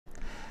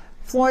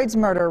Floyd's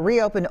murder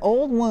reopened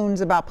old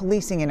wounds about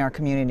policing in our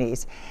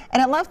communities,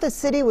 and it left the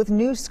city with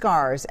new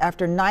scars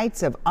after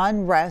nights of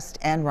unrest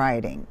and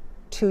rioting.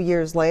 2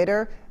 years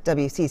later,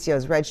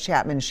 WCCO's Reg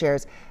Chapman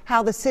shares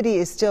how the city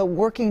is still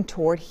working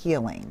toward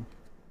healing.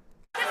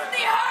 This is the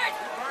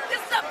hurt!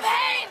 This is the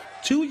pain!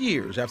 2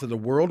 years after the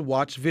world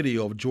watched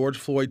video of George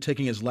Floyd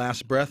taking his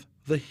last breath,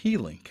 the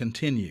healing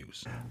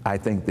continues. I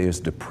think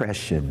there's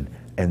depression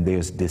and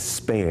there's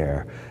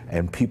despair,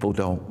 and people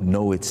don't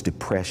know it's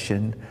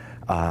depression.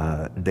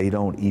 They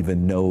don't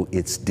even know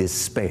it's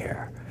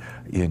despair.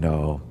 You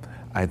know,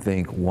 I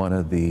think one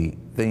of the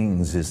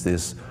things is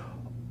this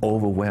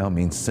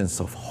overwhelming sense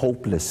of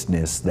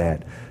hopelessness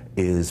that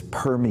is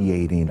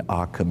permeating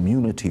our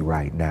community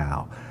right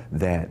now,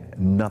 that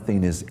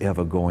nothing is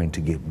ever going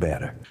to get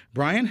better.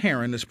 Brian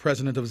Herron is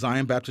president of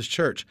Zion Baptist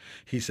Church.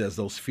 He says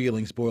those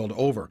feelings boiled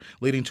over,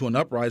 leading to an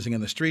uprising in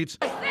the streets.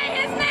 Say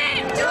his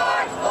name,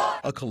 George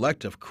Floyd! A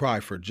collective cry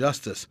for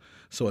justice.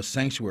 So a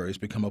sanctuary has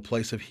become a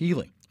place of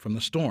healing from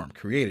the storm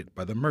created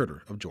by the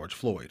murder of George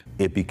Floyd.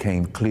 It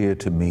became clear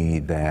to me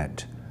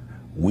that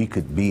we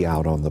could be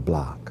out on the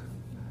block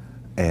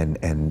and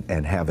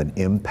have an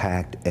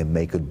impact and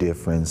make a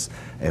difference,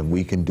 and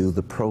we can do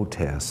the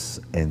protests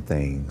and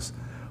things.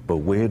 But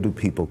where do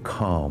people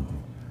come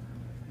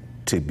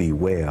to be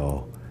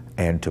well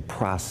and to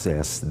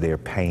process their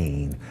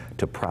pain,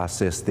 to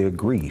process their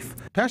grief?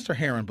 Pastor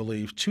Herron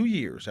believes 2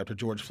 years after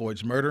George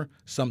Floyd's murder,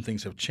 some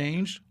things have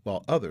changed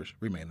while others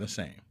remain the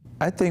same.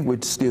 I think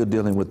we're still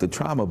dealing with the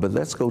trauma, but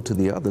let's go to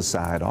the other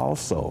side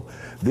also.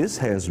 This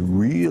has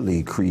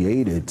really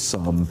created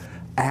some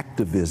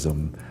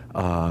activism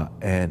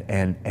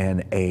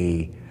and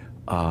a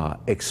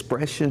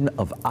expression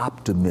of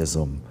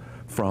optimism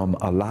from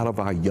a lot of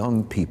our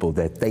young people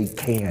that they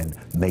can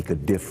make a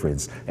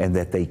difference and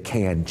that they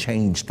can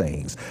change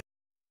things.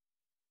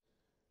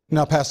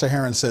 Now, Pastor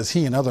Herron says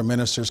he and other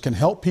ministers can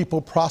help people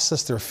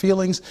process their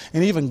feelings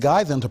and even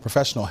guide them to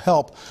professional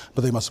help,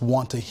 but they must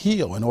want to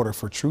heal in order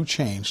for true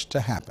change to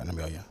happen.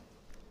 Amelia.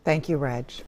 Thank you, Reg.